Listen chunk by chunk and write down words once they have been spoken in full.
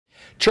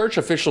Church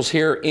officials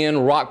here in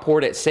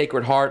Rockport at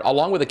Sacred Heart,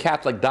 along with the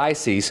Catholic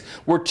Diocese,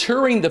 were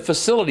touring the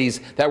facilities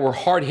that were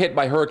hard hit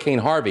by Hurricane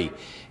Harvey.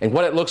 And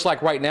what it looks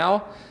like right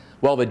now,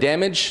 well, the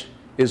damage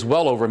is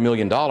well over $1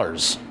 million.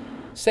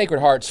 Sacred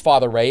Heart's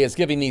Father Ray is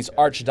giving these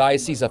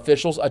archdiocese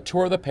officials a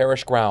tour of the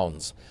parish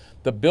grounds.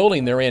 The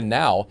building they're in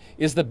now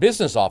is the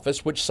business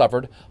office, which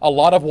suffered a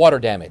lot of water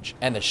damage,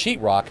 and the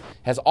sheetrock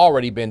has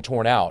already been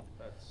torn out.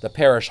 The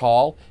parish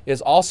hall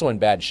is also in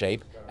bad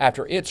shape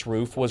after its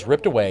roof was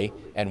ripped away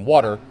and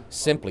water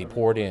simply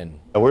poured in.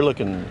 We're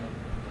looking,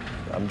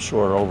 I'm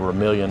sure, over $1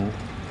 million,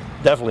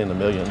 definitely in the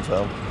millions.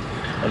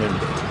 I mean,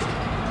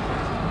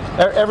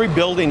 every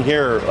building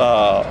here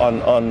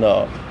on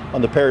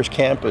the parish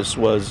campus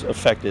was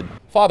affected.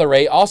 Father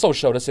Ray also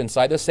showed us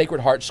inside the Sacred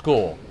Heart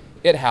School.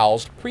 It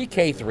housed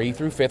pre-K3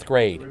 through 5th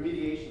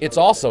grade. It's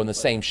also in the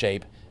same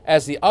shape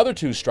as the other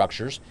two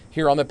structures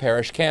here on the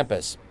parish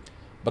campus.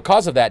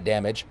 Because of that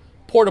damage,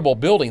 portable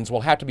buildings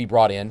will have to be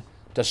brought in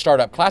to start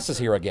up classes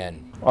here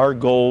again. Our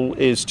goal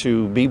is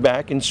to be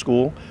back in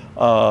school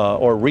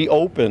or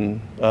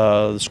reopen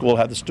the school,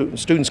 have the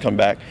students come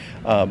back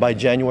by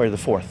January the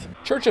 4th.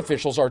 Church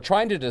officials are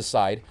trying to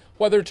decide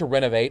whether to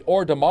renovate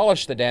or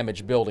demolish the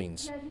damaged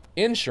buildings.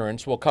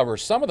 Insurance will cover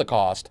some of the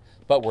cost,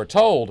 but we're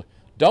told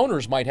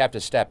donors might have to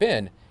step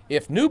in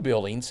if new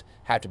buildings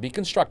have to be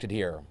constructed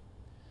here.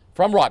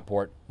 From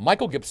Rockport,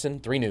 Michael Gibson,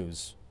 3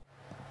 News.